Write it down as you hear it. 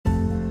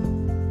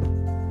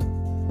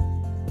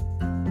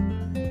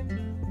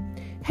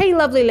Hey,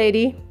 lovely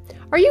lady,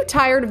 are you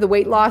tired of the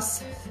weight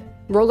loss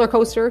roller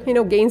coaster? You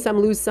know, gain some,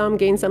 lose some,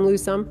 gain some,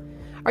 lose some.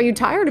 Are you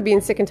tired of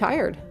being sick and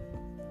tired?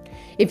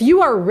 If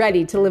you are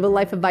ready to live a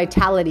life of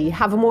vitality,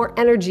 have more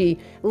energy,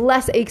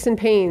 less aches and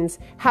pains,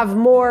 have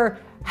more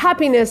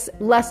happiness,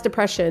 less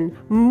depression,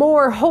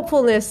 more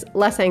hopefulness,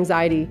 less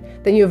anxiety,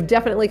 then you have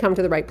definitely come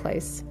to the right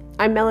place.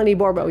 I'm Melanie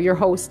Borbo, your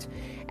host,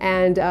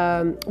 and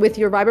with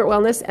Your Vibrant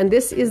Wellness, and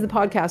this is the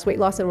podcast, Weight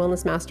Loss and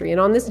Wellness Mastery. And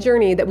on this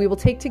journey that we will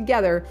take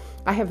together,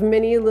 I have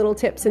many little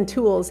tips and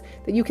tools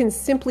that you can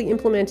simply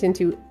implement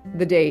into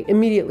the day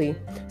immediately.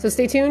 So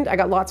stay tuned, I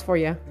got lots for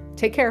you.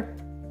 Take care.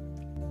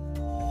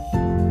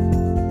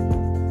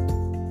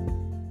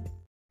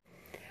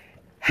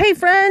 Hey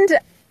friend,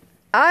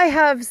 I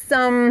have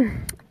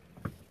some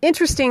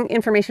interesting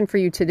information for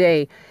you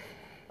today.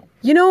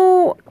 You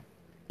know,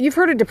 you've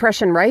heard of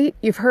depression, right?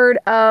 You've heard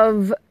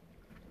of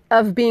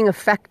being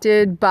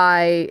affected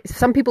by,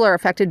 some people are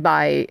affected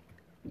by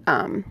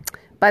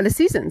the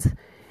seasons.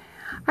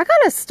 I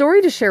got a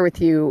story to share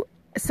with you.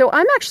 So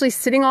I'm actually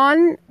sitting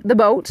on the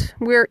boat.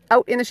 We're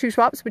out in the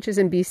Shuswaps, which is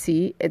in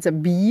BC. It's a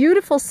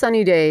beautiful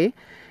sunny day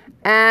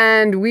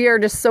and we are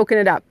just soaking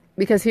it up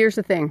because here's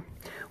the thing.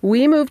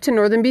 We moved to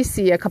northern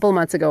BC a couple of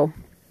months ago,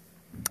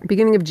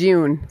 beginning of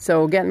June.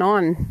 So getting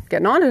on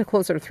to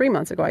closer to 3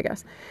 months ago, I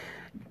guess.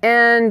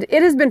 And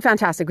it has been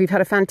fantastic. We've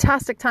had a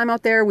fantastic time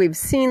out there. We've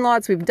seen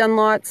lots. We've done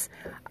lots.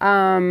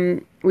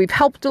 We've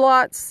helped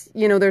lots.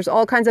 You know, there's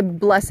all kinds of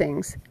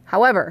blessings.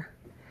 However,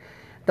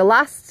 the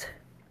last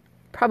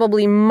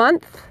probably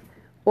month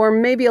or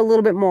maybe a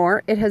little bit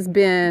more, it has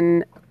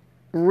been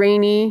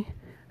rainy,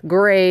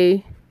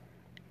 gray,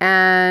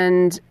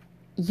 and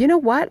you know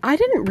what? I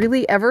didn't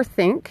really ever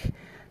think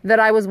that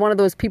I was one of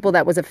those people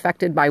that was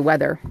affected by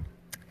weather.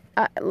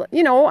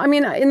 You know, I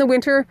mean, in the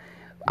winter,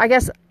 I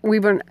guess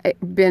we've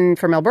been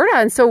from Alberta,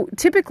 and so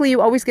typically you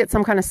always get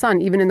some kind of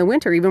sun, even in the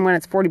winter. Even when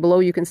it's 40 below,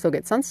 you can still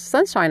get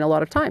sunshine a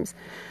lot of times.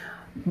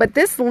 But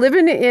this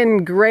living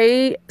in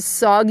gray,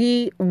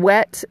 soggy,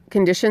 wet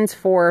conditions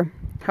for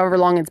however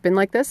long it's been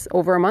like this,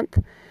 over a month,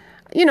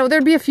 you know,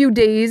 there'd be a few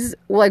days,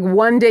 like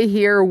one day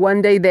here,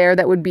 one day there,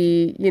 that would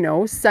be, you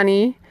know,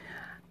 sunny.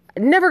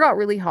 It never got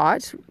really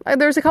hot.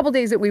 There's a couple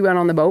days that we went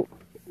on the boat.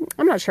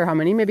 I'm not sure how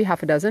many, maybe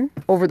half a dozen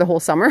over the whole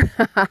summer.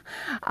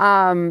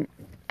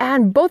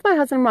 And both my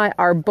husband and I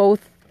are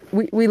both,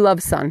 we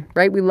love sun,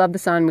 right? We love the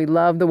sun. We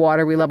love the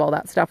water. We love all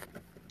that stuff.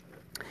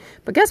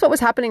 But guess what was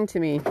happening to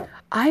me?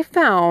 I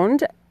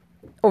found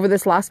over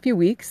this last few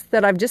weeks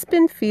that I've just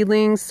been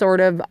feeling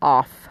sort of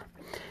off.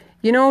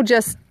 You know,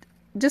 just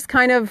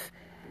kind of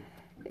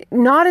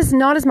not as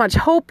much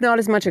hope, not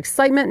as much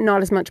excitement,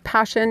 not as much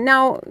passion.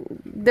 Now,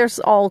 there's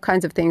all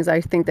kinds of things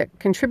I think that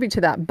contribute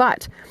to that.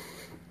 But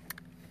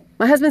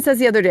my husband says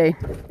the other day,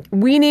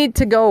 we need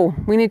to go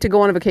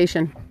on a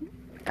vacation.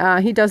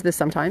 He does this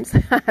sometimes.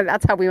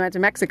 That's how we went to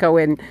Mexico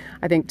in,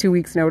 I think, 2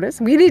 weeks' notice.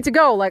 We need to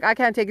go. Like, I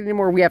can't take it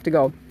anymore. We have to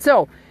go.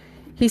 So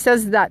he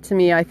says that to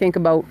me, I think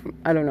about,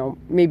 I don't know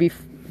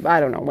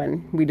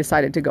when we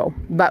decided to go.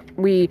 But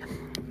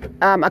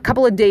a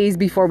couple of days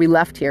before we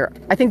left here,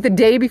 I think the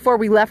day before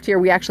we left here,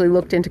 we actually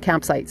looked into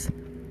campsites.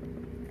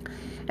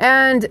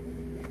 And,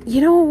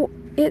 you know,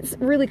 it's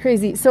really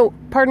crazy. So,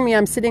 pardon me,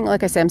 I'm sitting on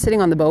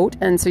the boat.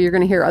 And so you're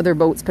going to hear other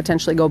boats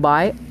potentially go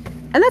by.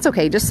 And that's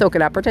okay. Just soak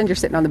it up. Pretend you're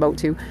sitting on the boat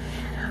too.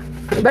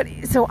 But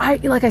so I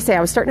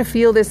was starting to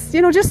feel this,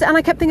 you know, and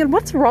I kept thinking,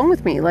 what's wrong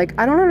with me? Like,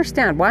 I don't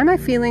understand. Why am I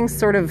feeling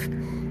sort of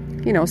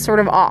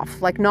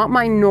off? Like, not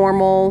my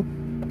normal,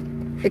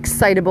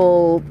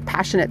 excitable,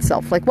 passionate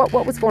self. Like,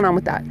 what was going on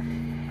with that?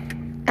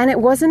 And it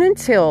wasn't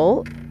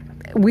until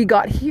we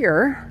got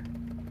here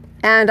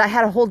and I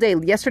had a whole day.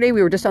 Yesterday,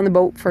 we were just on the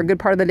boat for a good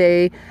part of the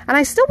day. And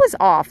I still was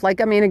off.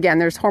 Like, I mean, again,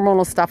 there's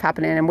hormonal stuff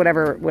happening and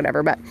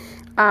whatever.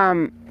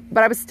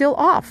 But I was still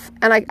off,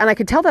 and I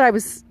could tell that I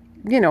was,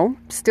 you know,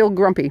 still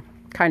grumpy,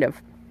 kind of.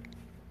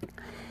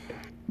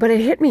 But it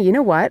hit me, you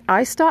know what?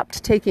 I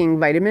stopped taking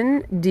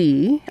vitamin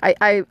D.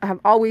 I have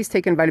always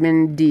taken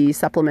vitamin D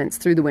supplements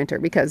through the winter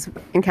because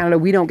in Canada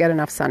we don't get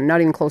enough sun,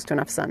 not even close to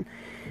enough sun.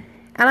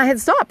 And I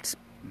had stopped.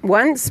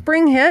 When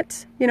spring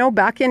hit, you know,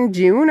 back in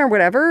June or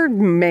whatever,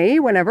 May,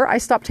 whenever, I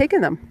stopped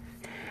taking them.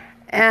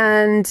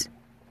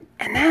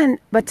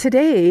 But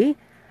today,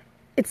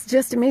 it's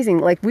just amazing.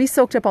 Like, we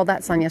soaked up all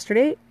that sun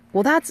yesterday.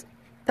 Well, that's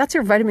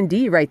your vitamin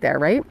D right there,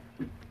 right?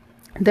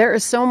 There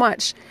is so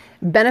much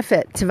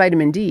benefit to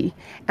vitamin D.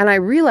 And I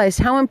realized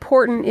how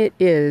important it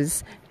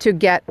is to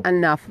get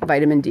enough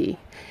vitamin D.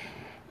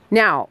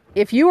 Now,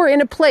 if you are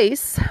in a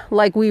place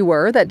like we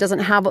were that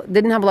didn't have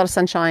a lot of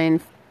sunshine,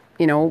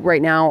 you know,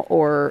 right now,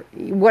 or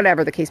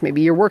whatever the case may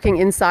be, you're working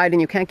inside and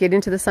you can't get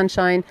into the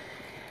sunshine,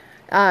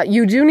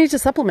 you do need to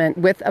supplement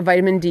with a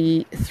vitamin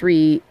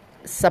D3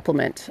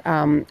 supplement.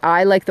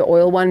 I like the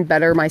oil one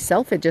better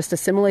myself. It just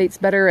assimilates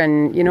better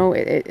and, you know,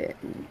 it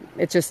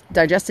just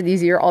digested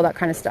easier, all that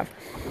kind of stuff.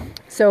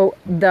 So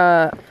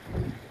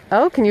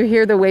can you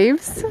hear the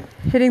waves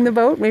hitting the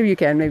boat? Maybe you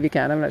can,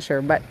 I'm not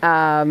sure. But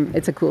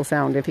it's a cool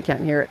sound if you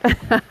can't hear it.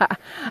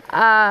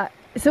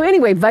 So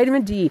anyway,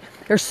 vitamin D,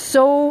 there's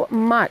so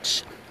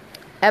much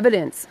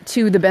evidence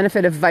to the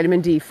benefit of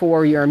vitamin D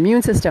for your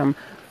immune system,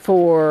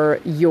 for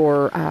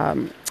your,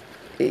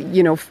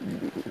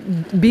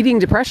 beating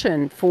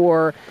depression,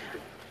 for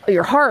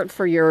your heart,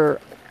 for your,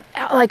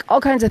 like all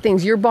kinds of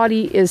things. Your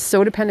body is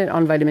so dependent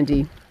on vitamin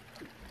D.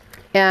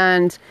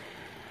 And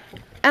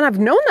I've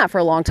known that for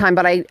a long time,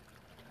 but I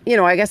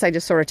guess I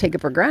just sort of take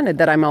it for granted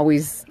that I'm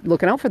always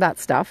looking out for that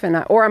stuff,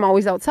 or I'm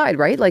always outside,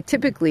 right? Like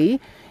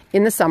typically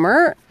in the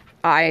summer,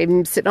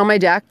 I'm sitting on my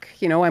deck,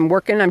 I'm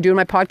working, I'm doing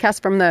my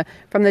podcast from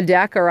the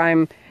deck, or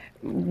I'm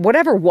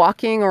whatever,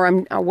 walking, or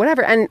I'm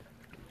whatever. And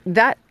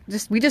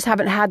we just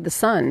haven't had the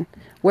sun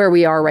where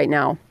we are right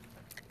now.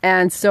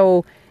 And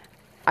so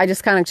I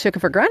just kind of took it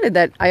for granted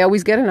that I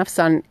always get enough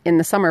sun in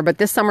the summer, but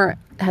this summer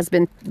has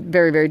been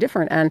very, very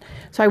different. And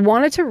so I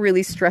wanted to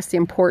really stress the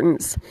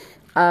importance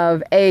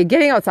of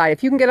getting outside.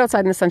 If you can get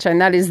outside in the sunshine,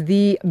 that is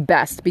the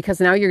best,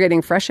 because now you're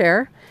getting fresh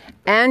air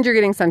and you're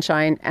getting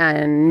sunshine,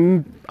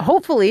 and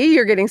hopefully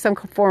you're getting some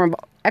form of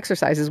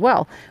exercise as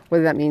well,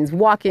 whether that means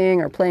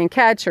walking or playing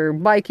catch or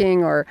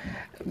biking or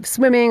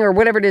swimming or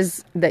whatever it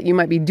is that you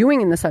might be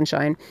doing in the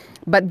sunshine.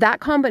 But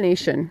that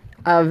combination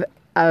of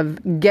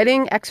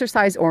getting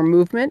exercise or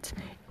movement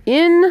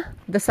in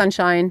the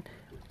sunshine,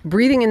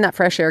 breathing in that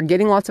fresh air,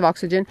 getting lots of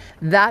oxygen,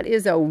 that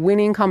is a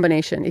winning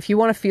combination. If you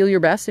want to feel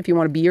your best, if you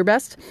want to be your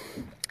best,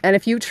 and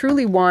if you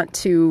truly want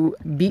to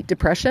beat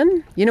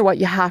depression, you know what?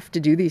 You have to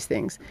do these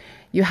things.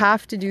 You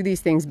have to do these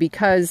things,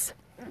 because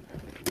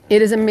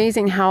it is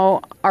amazing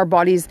how our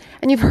bodies,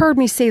 and you've heard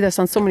me say this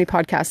on so many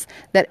podcasts,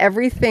 that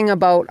everything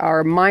about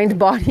our mind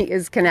body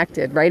is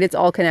connected, right? It's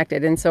all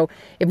connected. And so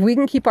if we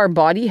can keep our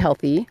body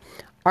healthy,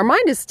 our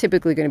mind is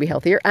typically going to be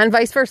healthier, and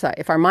vice versa.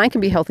 If our mind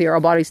can be healthier, our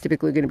body's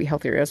typically going to be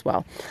healthier as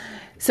well.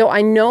 So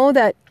I know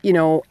that,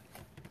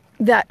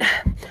 that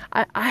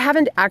I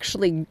haven't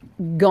actually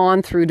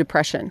gone through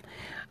depression,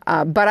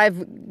 but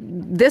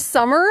this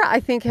summer,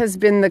 I think, has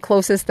been the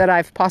closest that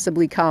I've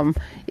possibly come.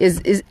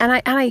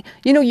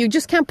 You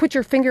just can't put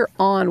your finger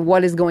on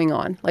what is going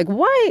on. Like,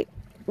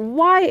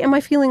 why am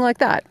I feeling like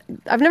that?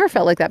 I've never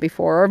felt like that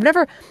before,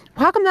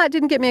 how come that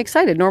didn't get me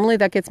excited? Normally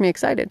that gets me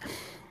excited.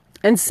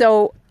 And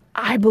so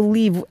I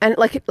believe, and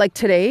like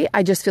today,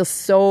 I just feel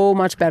so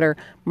much better.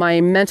 My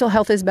mental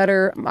health is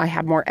better. I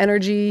have more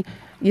energy.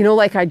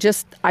 I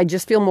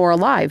just feel more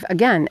alive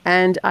again.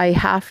 And I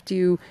have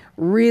to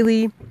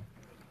really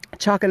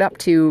chalk it up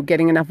to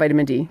getting enough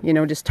vitamin D.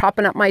 Just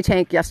topping up my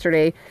tank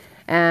yesterday,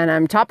 and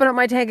I'm topping up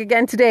my tank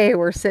again today.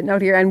 We're sitting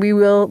out here, and we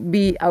will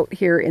be out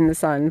here in the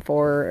sun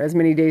for as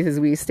many days as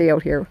we stay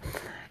out here.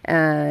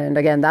 And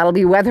again, that'll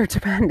be weather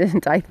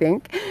dependent, I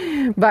think.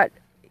 But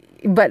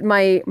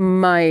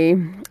my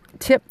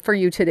tip for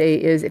you today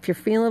is, if you're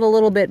feeling a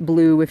little bit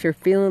blue, if you're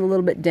feeling a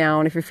little bit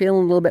down, if you're feeling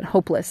a little bit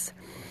hopeless,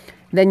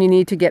 then you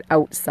need to get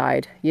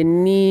outside. You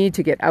need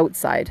to get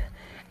outside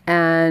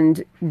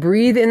and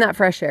breathe in that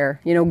fresh air.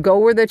 Go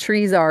where the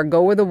trees are,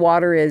 go where the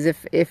water is,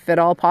 if at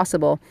all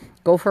possible.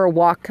 Go for a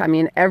walk. I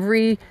mean,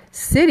 every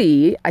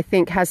city, I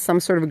think, has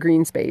some sort of a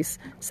green space,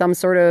 some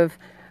sort of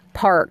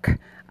park.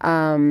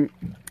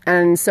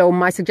 And so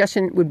my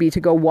suggestion would be to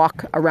go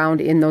walk around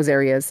in those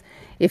areas.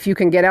 If you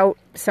can get out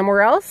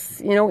somewhere else,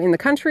 in the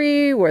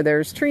country where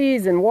there's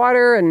trees and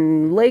water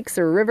and lakes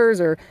or rivers,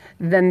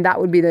 then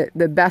that would be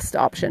the best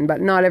option.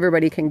 But not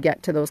everybody can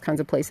get to those kinds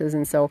of places.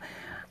 And so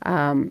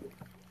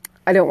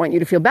I don't want you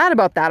to feel bad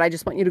about that. I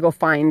just want you to go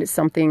find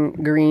something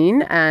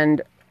green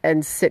and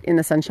sit in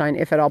the sunshine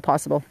if at all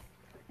possible,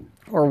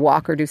 or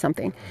walk or do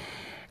something.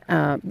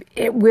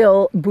 It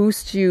will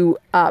boost you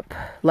up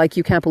like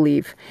you can't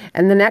believe.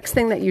 And the next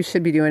thing that you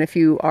should be doing, if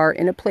you are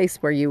in a place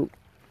where you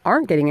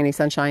aren't getting any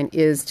sunshine,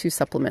 is to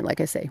supplement, like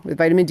I say, with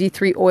vitamin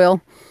D3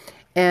 oil.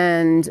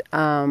 And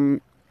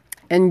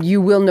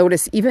you will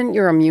notice even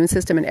your immune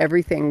system and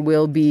everything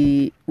will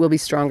be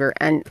stronger.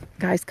 And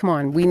guys, come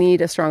on, we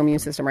need a strong immune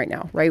system right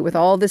now, right? With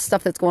all this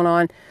stuff that's going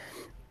on,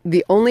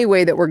 the only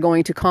way that we're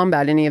going to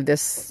combat any of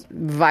this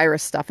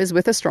virus stuff is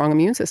with a strong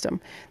immune system.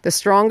 The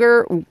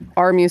stronger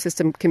our immune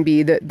system can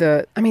be,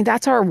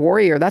 that's our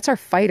warrior, that's our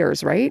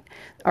fighters, right?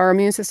 Our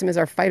immune system is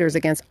our fighters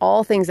against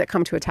all things that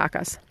come to attack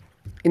us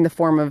in the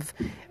form of,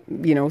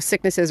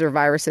 sicknesses or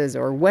viruses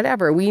or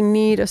whatever. We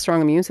need a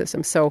strong immune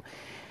system. So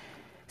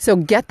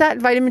get that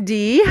vitamin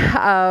D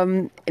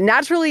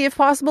naturally if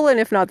possible, and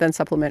if not, then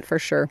supplement for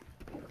sure.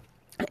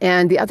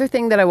 And the other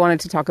thing that I wanted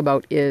to talk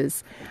about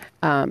is,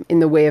 in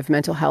the way of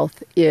mental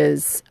health,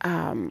 is,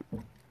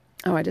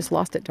 I just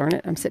lost it, darn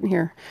it. I'm sitting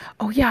here.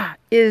 Oh yeah,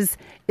 is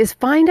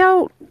find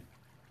out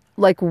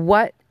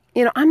what,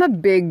 I'm a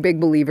big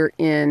believer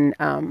in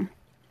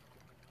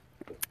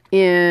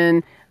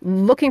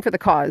looking for the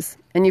cause.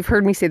 And you've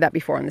heard me say that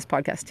before on this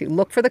podcast too.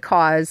 Look for the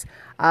cause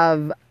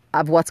of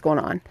what's going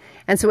on.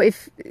 And so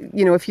if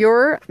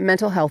your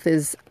mental health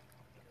is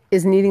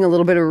needing a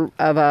little bit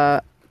of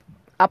a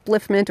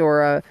upliftment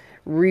or a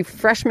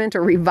refreshment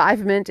or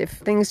revivement, if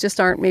things just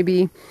aren't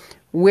maybe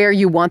where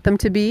you want them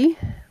to be,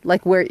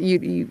 like where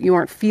you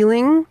aren't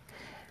feeling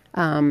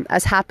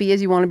as happy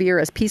as you want to be or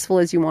as peaceful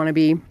as you want to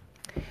be,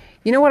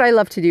 You know what I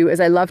love to do is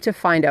I love to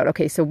find out,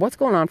 okay, so what's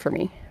going on for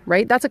me,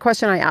 right? That's a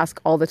question I ask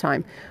all the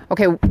time.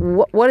 Okay,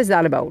 what is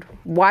that about?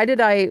 Why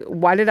did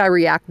I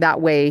react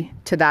that way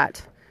to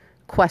that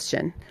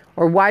question?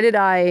 Or why did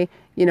I,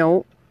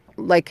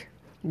 like,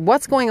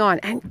 what's going on?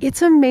 And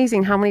it's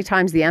amazing how many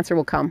times the answer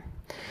will come.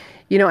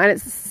 And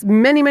it's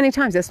many, many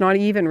times that's not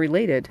even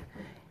related.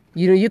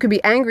 You can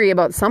be angry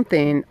about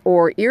something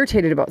or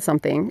irritated about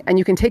something, and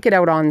you can take it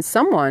out on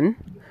someone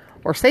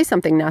or say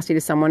something nasty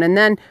to someone. And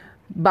then,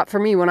 but for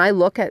me, when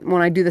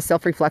I do the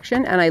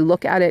self-reflection and I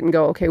look at it and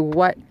go, okay,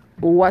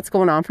 what's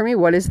going on for me?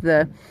 What is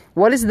the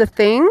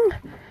thing?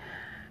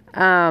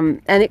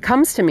 And it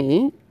comes to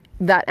me,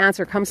 that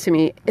answer comes to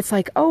me. It's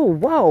like, oh,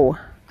 whoa,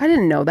 I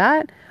didn't know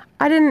that.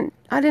 I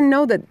didn't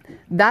know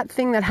that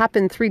thing that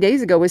happened 3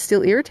 days ago was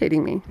still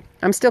irritating me.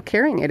 I'm still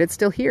carrying it. It's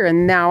still here.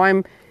 And now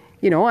I'm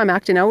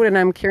acting out and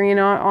I'm carrying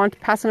on,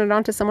 passing it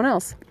on to someone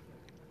else.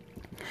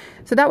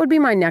 So that would be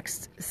my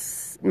next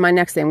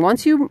thing.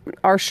 Once you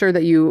are sure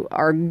that you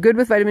are good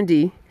with vitamin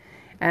D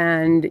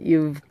and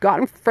you've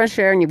gotten fresh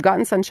air and you've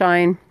gotten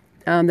sunshine,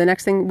 the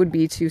next thing would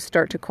be to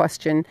start to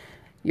question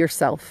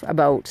yourself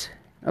about,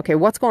 okay,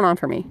 what's going on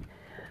for me?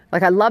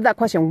 Like, I love that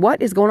question.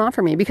 What is going on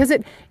for me? Because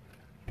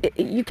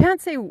you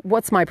can't say,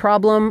 what's my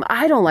problem?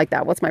 I don't like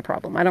that. What's my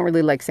problem? I don't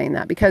really like saying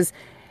that because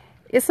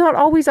it's not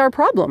always our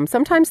problem.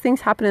 Sometimes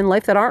things happen in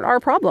life that aren't our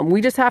problem.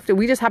 We just happen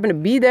to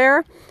be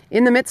there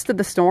in the midst of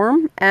the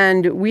storm,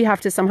 and we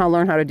have to somehow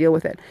learn how to deal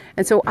with it.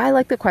 And so I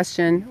like the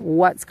question,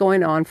 what's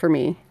going on for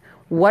me?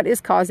 What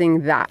is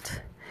causing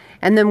that?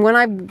 And then when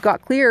I've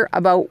got clear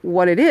about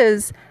what it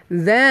is,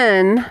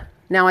 then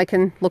now I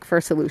can look for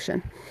a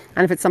solution.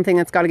 And if it's something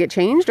that's got to get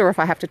changed, or if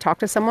I have to talk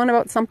to someone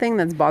about something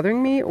that's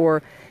bothering me,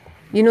 or,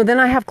 then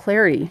I have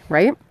clarity,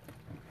 right?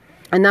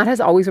 And that has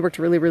always worked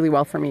really, really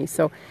well for me.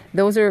 So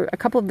those are a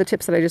couple of the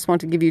tips that I just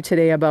want to give you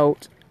today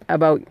about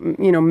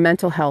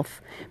mental health.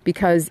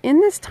 Because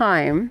in this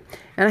time,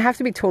 and I have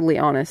to be totally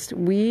honest,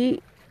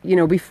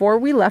 before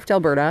we left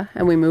Alberta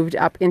and we moved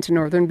up into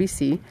northern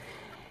BC,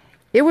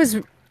 it was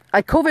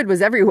like COVID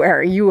was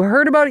everywhere. You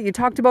heard about it, you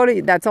talked about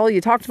it, that's all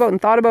you talked about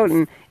and thought about,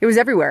 and it was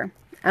everywhere.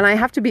 And I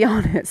have to be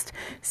honest,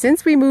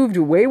 since we moved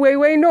way, way,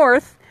 way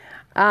north,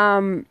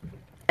 and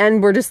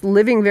we're just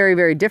living very,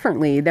 very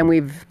differently than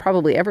we've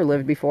probably ever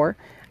lived before,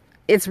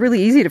 it's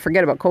really easy to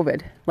forget about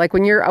COVID. Like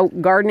when you're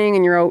out gardening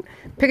and you're out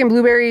picking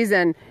blueberries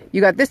and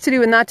you got this to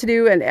do and that to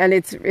do, and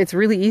it's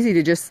really easy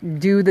to just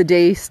do the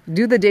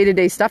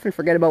day-to-day stuff and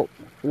forget about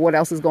what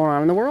else is going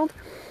on in the world.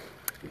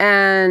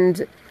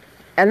 And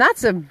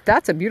that's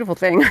a beautiful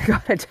thing, I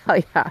gotta tell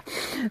you.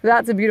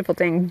 That's a beautiful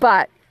thing.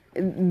 But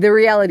the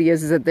reality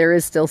is that there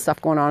is still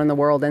stuff going on in the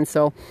world, and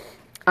so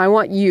I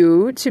want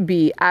you to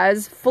be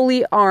as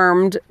fully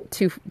armed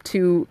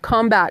to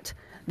combat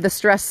the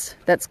stress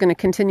that's going to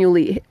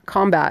continually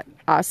combat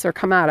us or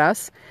come at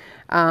us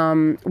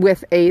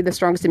with the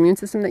strongest immune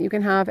system that you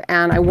can have.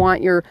 And I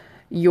want your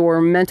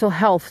mental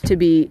health to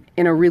be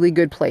in a really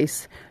good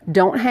place.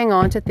 Don't hang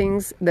on to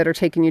things that are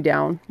taking you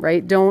down,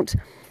 right? Don't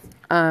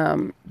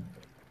let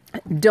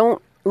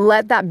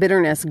that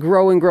bitterness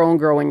grow and grow and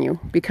grow in you,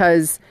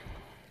 because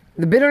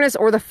the bitterness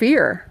or the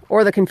fear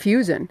or the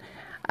confusion.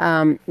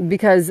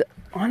 Because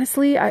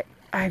honestly,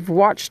 I've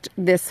watched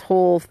this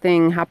whole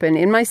thing happen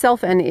in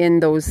myself and in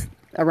those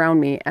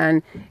around me,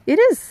 and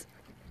it's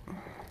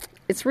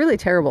really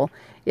terrible.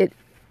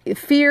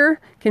 Fear,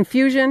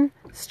 confusion,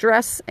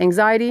 stress,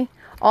 anxiety,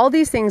 all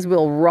these things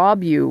will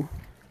rob you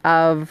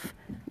of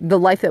the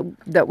life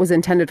that was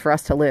intended for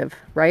us to live,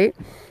 right?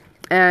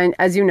 And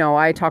as you know,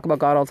 I talk about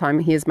God all the time.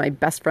 He is my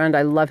best friend.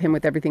 I love him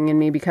with everything in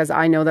me because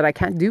I know that I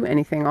can't do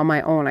anything on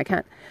my own. I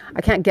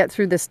can't get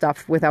through this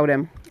stuff without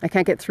him. I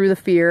can't get through the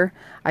fear.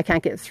 I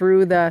can't get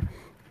through the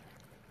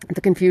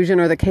confusion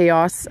or the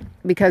chaos,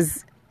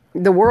 because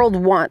the world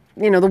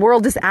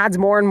just adds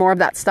more and more of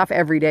that stuff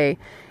every day.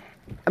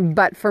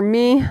 But for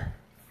me,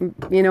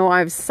 I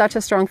have such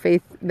a strong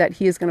faith that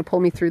he is going to pull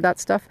me through that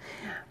stuff.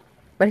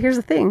 But here's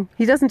the thing,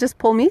 he doesn't just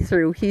pull me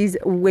through, he's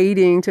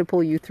waiting to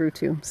pull you through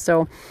too.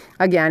 So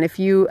again, if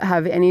you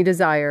have any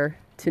desire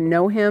to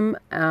know him,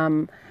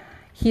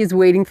 he is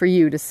waiting for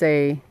you to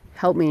say,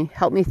 help me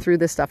through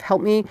this stuff.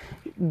 Help me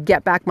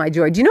get back my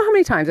joy. Do you know how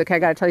many times, okay, I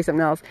got to tell you something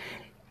else.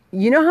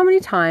 You know how many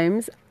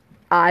times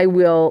I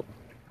will,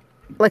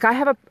 like I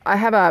have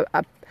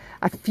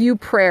a few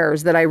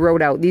prayers that I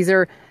wrote out. These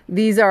are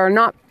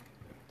not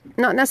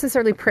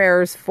necessarily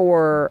prayers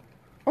for,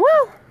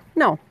 well,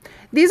 no.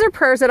 These are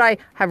prayers that I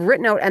have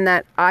written out and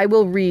that I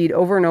will read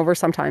over and over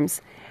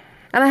sometimes.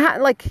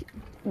 And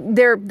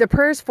they're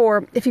prayers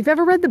for, if you've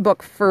ever read the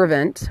book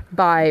Fervent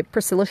by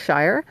Priscilla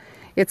Shirer,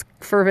 it's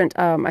Fervent,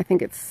 I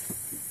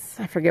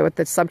forget what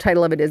the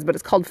subtitle of it is, but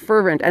it's called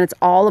Fervent, and it's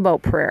all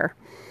about prayer.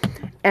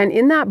 And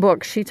in that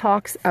book, she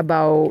talks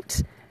about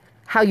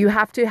how you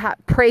have to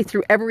pray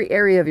through every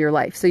area of your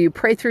life. So you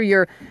pray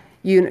through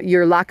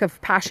your lack of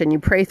passion, you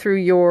pray through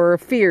your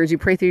fears, you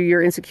pray through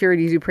your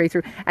insecurities,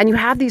 and you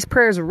have these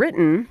prayers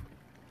written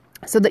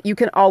so that you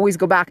can always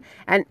go back.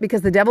 And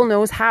because the devil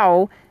knows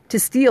how to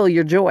steal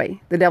your joy.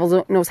 The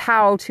devil knows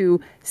how to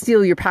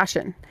steal your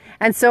passion.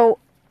 And so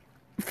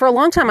for a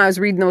long time, I was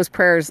reading those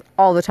prayers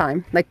all the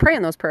time, like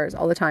praying those prayers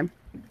all the time.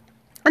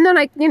 And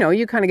then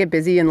you kind of get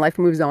busy and life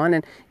moves on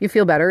and you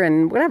feel better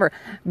and whatever.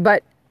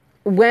 But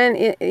when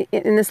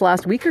in this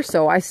last week or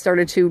so, I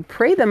started to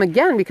pray them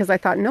again because I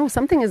thought, no,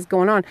 something is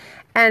going on.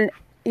 And,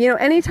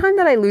 anytime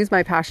that I lose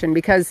my passion,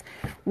 because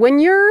when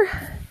you're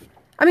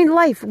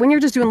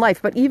just doing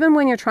life, but even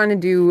when you're trying to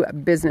do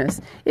business,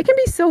 it can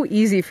be so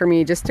easy for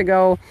me just to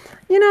go,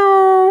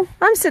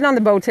 I'm sitting on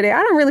the boat today.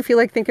 I don't really feel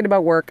like thinking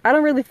about work. I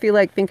don't really feel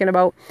like thinking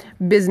about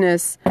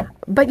business.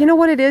 But you know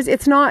what it is?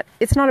 It's not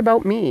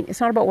about me.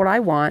 It's not about what I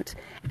want,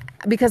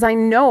 because I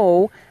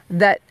know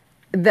that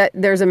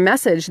there's a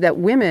message that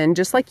women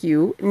just like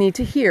you need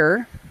to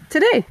hear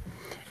today.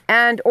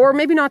 Or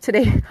maybe not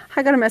today.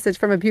 I got a message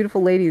from a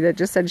beautiful lady that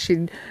just said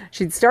she'd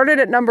started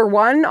at number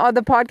 1 on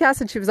the podcast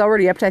and she was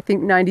already up to, I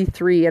think,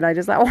 93. And I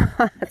just thought,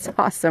 oh, that's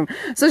awesome.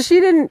 So she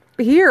didn't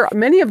hear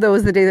many of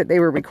those the day that they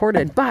were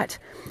recorded, but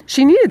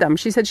she needed them.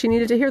 She said she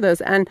needed to hear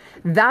those. And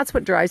that's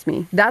what drives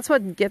me. That's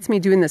what gets me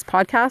doing this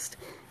podcast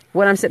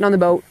when I'm sitting on the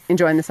boat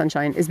enjoying the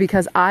sunshine, is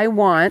because I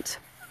want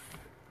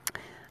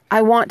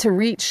to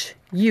reach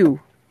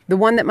you, the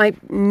one that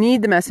might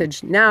need the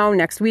message now,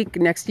 next week,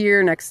 next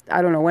year,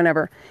 I don't know,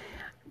 whenever.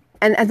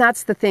 And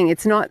that's the thing.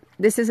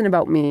 This isn't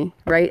about me,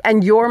 right?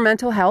 And your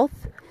mental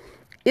health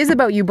is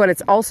about you, but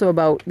it's also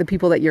about the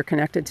people that you're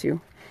connected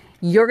to.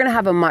 You're going to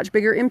have a much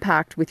bigger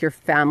impact with your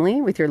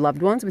family, with your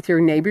loved ones, with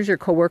your neighbors, your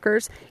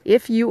coworkers,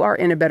 if you are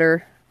in a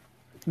better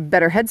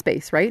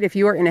headspace, right? If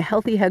you are in a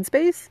healthy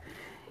headspace,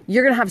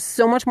 you're going to have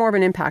so much more of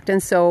an impact.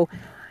 And so,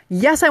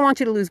 yes, I want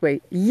you to lose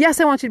weight. Yes,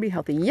 I want you to be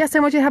healthy. Yes, I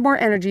want you to have more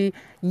energy.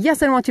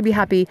 Yes, I want you to be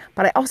happy.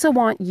 But I also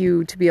want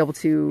you to be able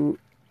to,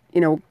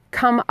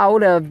 come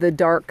out of the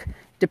dark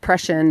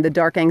depression, the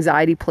dark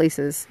anxiety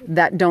places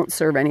that don't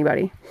serve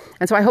anybody.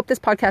 And so I hope this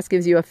podcast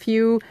gives you a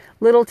few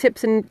little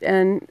tips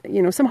and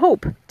some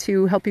hope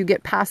to help you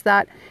get past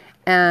that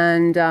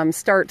and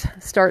start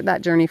that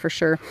journey for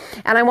sure.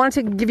 And I wanted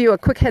to give you a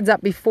quick heads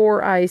up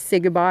before I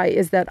say goodbye,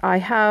 is that I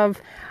have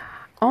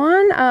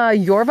on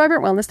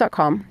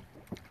yourvibrantwellness.com,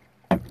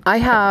 I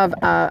have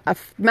a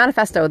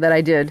manifesto that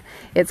I did.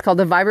 It's called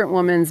the Vibrant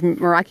Woman's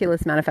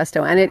Miraculous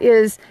Manifesto. And it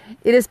is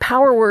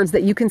power words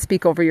that you can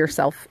speak over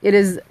yourself. It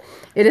is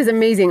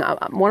amazing.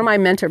 One of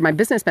my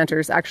business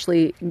mentors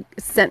actually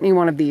sent me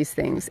one of these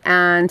things.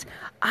 And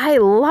I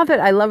love it.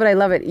 I love it. I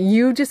love it.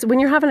 You just, when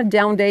you're having a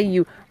down day,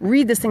 you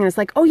read this thing and it's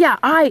like, oh yeah,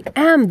 I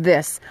am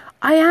this.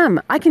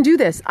 I can do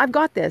this. I've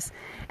got this.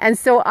 And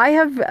so I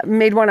have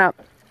made one up.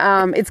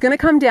 It's going to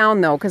come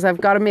down though, because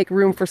I've got to make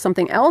room for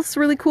something else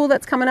really cool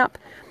that's coming up.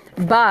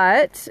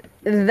 But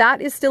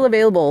that is still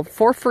available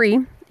for free.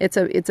 It's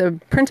a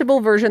printable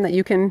version that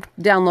you can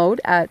download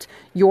at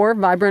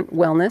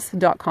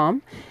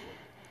yourvibrantwellness.com.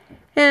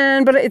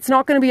 But it's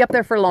not going to be up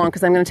there for long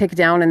because I'm going to take it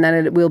down and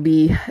then it will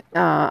be,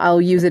 I'll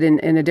use it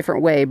in a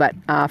different way. But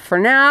for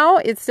now,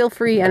 it's still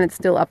free and it's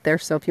still up there.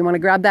 So if you want to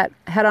grab that,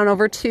 head on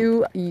over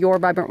to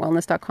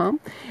yourvibrantwellness.com.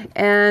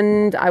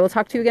 And I will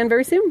talk to you again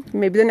very soon.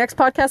 Maybe the next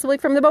podcast will be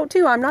from the boat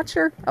too. I'm not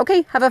sure.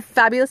 Okay, have a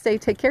fabulous day.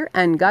 Take care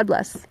and God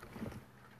bless.